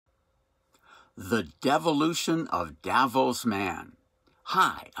The Devolution of Davos Man.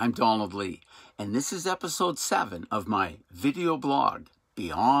 Hi, I'm Donald Lee, and this is episode 7 of my video blog,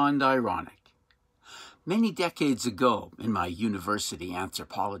 Beyond Ironic. Many decades ago, in my university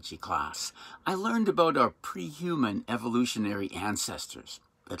anthropology class, I learned about our pre-human evolutionary ancestors.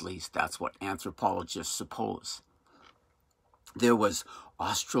 At least that's what anthropologists suppose. There was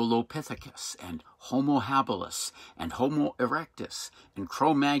Australopithecus and Homo habilis and Homo erectus and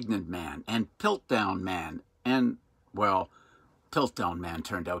Cro-Magnon Man and Piltdown Man and, well, Piltdown Man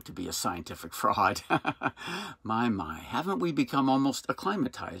turned out to be a scientific fraud. My, haven't we become almost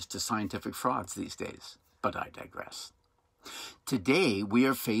acclimatized to scientific frauds these days? But I digress. Today we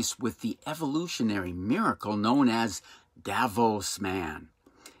are faced with the evolutionary miracle known as Davos Man.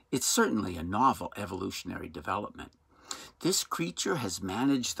 It's certainly a novel evolutionary development. This creature has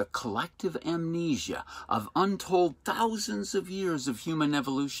managed the collective amnesia of untold thousands of years of human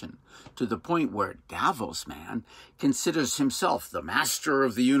evolution to the point where Davos Man considers himself the master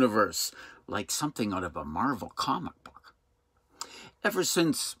of the universe, like something out of a Marvel comic book. Ever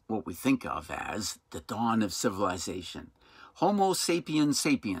since what we think of as the dawn of civilization, Homo sapiens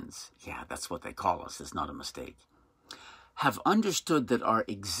sapiens, yeah, that's what they call us, it's not a mistake, have understood that our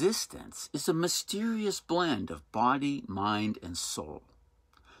existence is a mysterious blend of body, mind, and soul.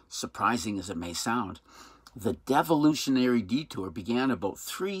 Surprising as it may sound, the devolutionary detour began about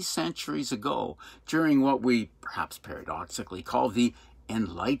 3 centuries ago during what we, perhaps paradoxically, call the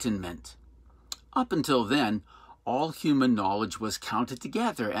Enlightenment. Up until then, all human knowledge was counted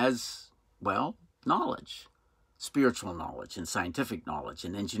together as, well, knowledge. Spiritual knowledge and scientific knowledge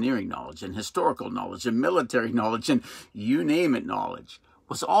and engineering knowledge and historical knowledge and military knowledge and you name it knowledge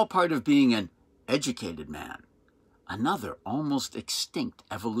was all part of being an educated man, another almost extinct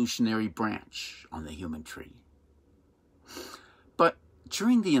evolutionary branch on the human tree. But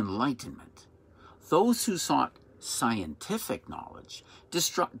during the Enlightenment, those who sought scientific knowledge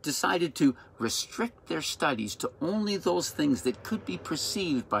decided to restrict their studies to only those things that could be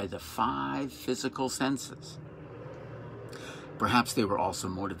perceived by the 5 physical senses. Perhaps they were also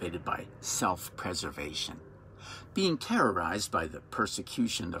motivated by self-preservation, being terrorized by the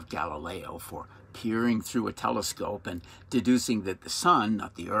persecution of Galileo for peering through a telescope and deducing that the sun,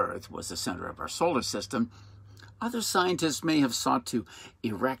 not the earth, was the center of our solar system. Other scientists may have sought to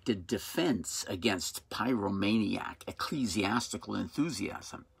erect a defense against pyromaniac ecclesiastical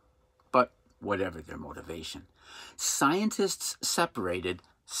enthusiasm. But whatever their motivation, scientists separated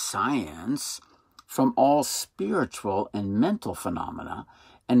science from all spiritual and mental phenomena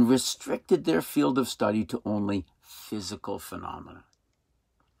and restricted their field of study to only physical phenomena.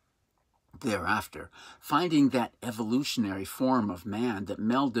 Thereafter, finding that evolutionary form of man that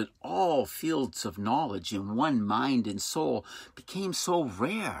melded all fields of knowledge in one mind and soul became so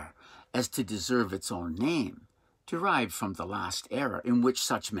rare as to deserve its own name, derived from the last era in which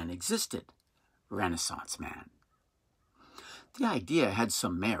such men existed, Renaissance Man. The idea had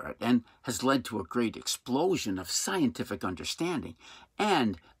some merit and has led to a great explosion of scientific understanding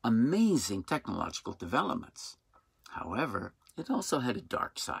and amazing technological developments. However, it also had a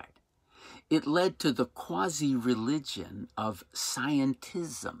dark side. It led to the quasi-religion of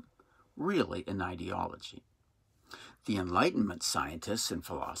scientism, really an ideology. The Enlightenment scientists and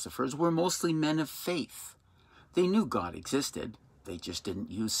philosophers were mostly men of faith. They knew God existed, they just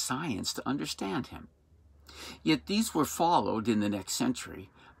didn't use science to understand him. Yet these were followed in the next century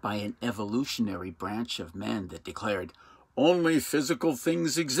by an evolutionary branch of men that declared, only physical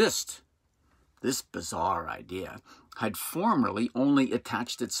things exist. This bizarre idea had formerly only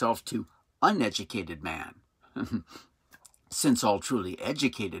attached itself to uneducated man, since all truly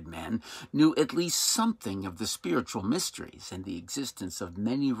educated men knew at least something of the spiritual mysteries and the existence of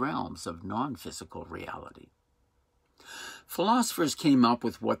many realms of non-physical reality. Philosophers came up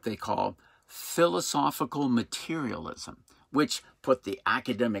with what they call philosophical materialism, which put the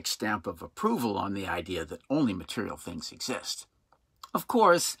academic stamp of approval on the idea that only material things exist. Of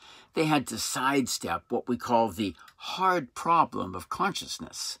course, they had to sidestep what we call the hard problem of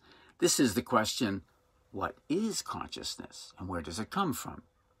consciousness. This is the question, what is consciousness and where does it come from?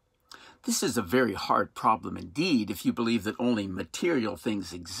 This is a very hard problem indeed if you believe that only material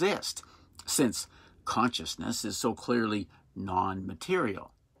things exist, since consciousness is so clearly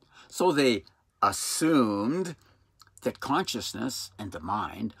non-material. So they assumed that consciousness and the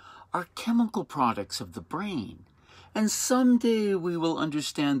mind are chemical products of the brain, and someday we will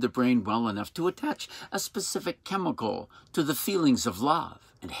understand the brain well enough to attach a specific chemical to the feelings of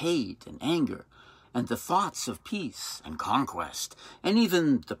love and hate and anger, and the thoughts of peace and conquest, and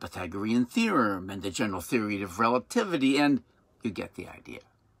even the Pythagorean theorem and the general theory of relativity, and you get the idea.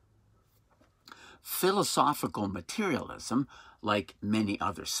 Philosophical materialism, like many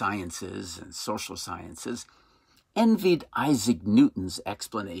other sciences and social sciences, envied Isaac Newton's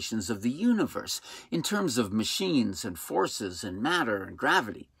explanations of the universe in terms of machines and forces and matter and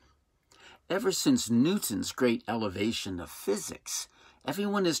gravity. Ever since Newton's great elevation of physics,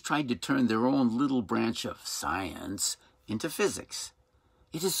 everyone has tried to turn their own little branch of science into physics.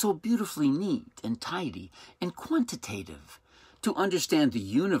 It is so beautifully neat and tidy and quantitative to understand the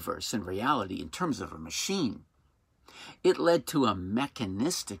universe and reality in terms of a machine. It led to a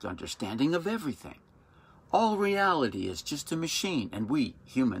mechanistic understanding of everything. All reality is just a machine, and we,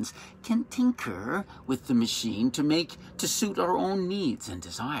 humans, can tinker with the machine to suit our own needs and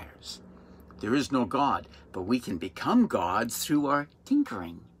desires. There is no God, but we can become gods through our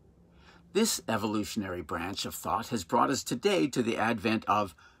tinkering. This evolutionary branch of thought has brought us today to the advent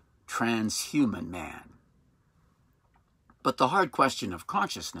of transhuman man. But the hard question of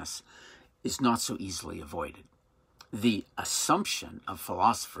consciousness is not so easily avoided. The assumption of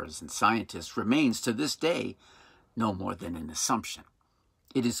philosophers and scientists remains to this day no more than an assumption.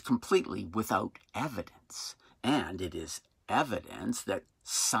 It is completely without evidence, and it is evidence that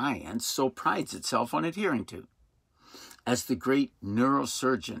science so prides itself on adhering to. As the great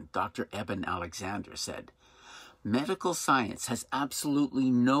neurosurgeon Dr. Eben Alexander said, medical science has absolutely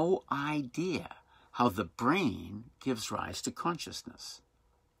no idea how the brain gives rise to consciousness.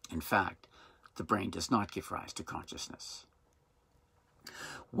 In fact, the brain does not give rise to consciousness.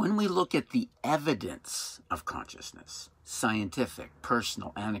 When we look at the evidence of consciousness, scientific,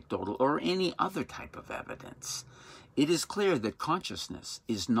 personal, anecdotal, or any other type of evidence, it is clear that consciousness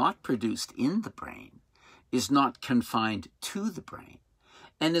is not produced in the brain, is not confined to the brain,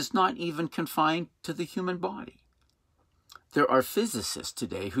 and is not even confined to the human body. There are physicists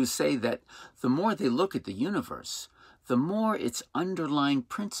today who say that the more they look at the universe, the more its underlying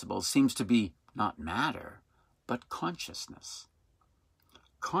principle seems to be not matter, but consciousness.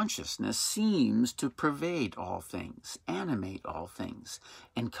 Consciousness seems to pervade all things, animate all things,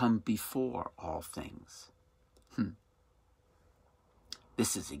 and come before all things.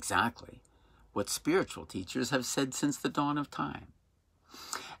 This is exactly what spiritual teachers have said since the dawn of time.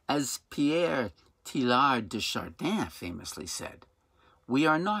 As Pierre Teilhard de Chardin famously said, we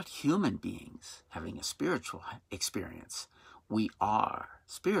are not human beings having a spiritual experience. We are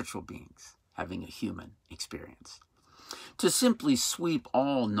spiritual beings having a human experience. To simply sweep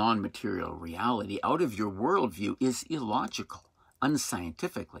all non-material reality out of your worldview is illogical,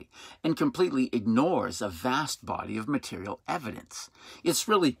 unscientifically, and completely ignores a vast body of material evidence. It's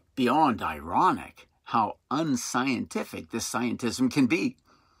really beyond ironic how unscientific this scientism can be.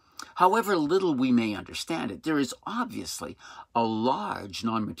 However little we may understand it, there is obviously a large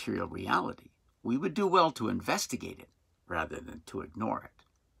non-material reality. We would do well to investigate it rather than to ignore it.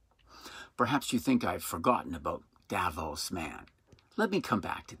 Perhaps you think I've forgotten about Davos Man. Let me come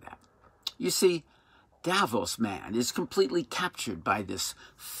back to that. You see, Davos Man is completely captured by this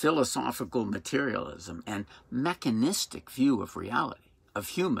philosophical materialism and mechanistic view of reality, of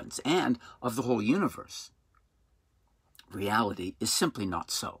humans, and of the whole universe. Reality is simply not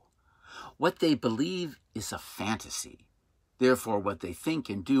so. What they believe is a fantasy. Therefore, what they think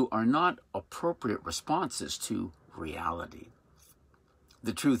and do are not appropriate responses to reality.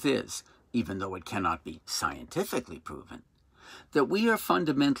 The truth is, even though it cannot be scientifically proven, that we are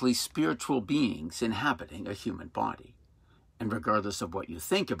fundamentally spiritual beings inhabiting a human body. And regardless of what you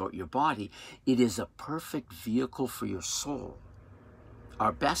think about your body, it is a perfect vehicle for your soul.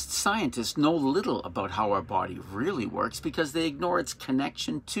 Our best scientists know little about how our body really works because they ignore its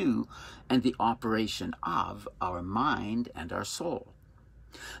connection to and the operation of our mind and our soul.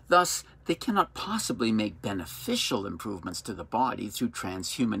 Thus, they cannot possibly make beneficial improvements to the body through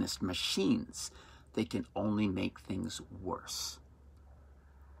transhumanist machines. They can only make things worse.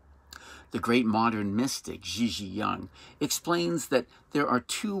 The great modern mystic Gigi Young explains that there are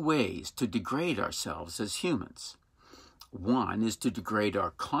two ways to degrade ourselves as humans. One is to degrade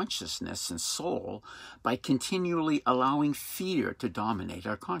our consciousness and soul by continually allowing fear to dominate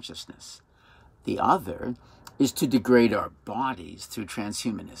our consciousness. The other is to degrade our bodies through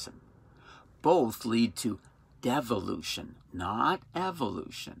transhumanism. Both lead to devolution, not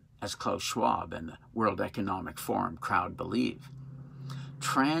evolution, as Klaus Schwab and the World Economic Forum crowd believe.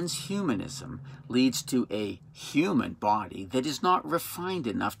 Transhumanism leads to a human body that is not refined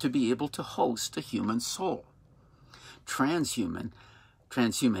enough to be able to host a human soul. Transhumanism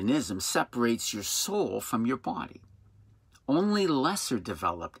separates your soul from your body. Only lesser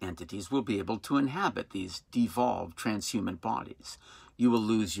developed entities will be able to inhabit these devolved transhuman bodies. You will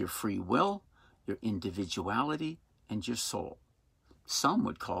lose your free will, your individuality, and your soul. Some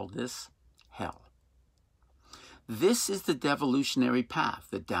would call this hell. This is the devolutionary path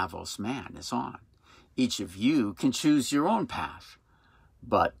that Davos Man is on. Each of you can choose your own path,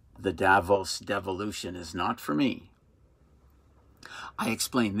 but the Davos devolution is not for me. I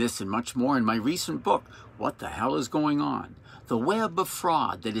explain this and much more in my recent book, What the Hell is Going On? The Web of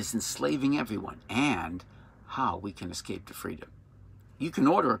Fraud That is Enslaving Everyone, and How We Can Escape to Freedom. You can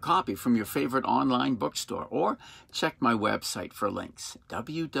order a copy from your favorite online bookstore or check my website for links,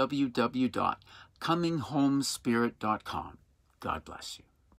 www.cominghomespirit.com. God bless you.